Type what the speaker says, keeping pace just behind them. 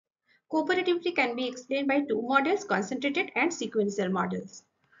Cooperativity can be explained by two models, concentrated and sequential models.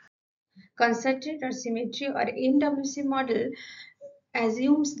 Concentrated or symmetry or MWC model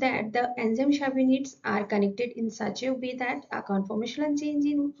assumes that the enzyme subunits are connected in such a way that a conformational change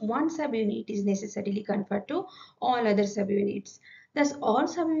in one subunit is necessarily conferred to all other subunits. Thus, all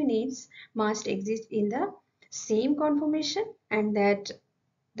subunits must exist in the same conformation and that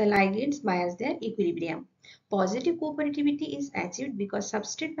the ligands bias their equilibrium. Positive cooperativity is achieved because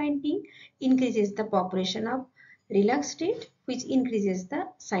substrate binding increases the population of relaxed state, which increases the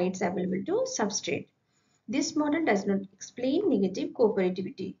sites available to substrate. This model does not explain negative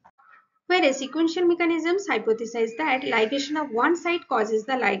cooperativity. Whereas sequential mechanisms hypothesize that ligation of one site causes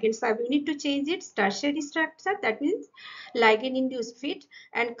the ligand subunit to change its tertiary structure, that means ligand-induced fit,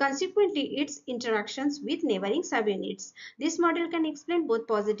 and consequently its interactions with neighboring subunits. This model can explain both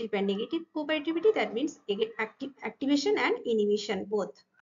positive and negative cooperativity, that means activation and inhibition both.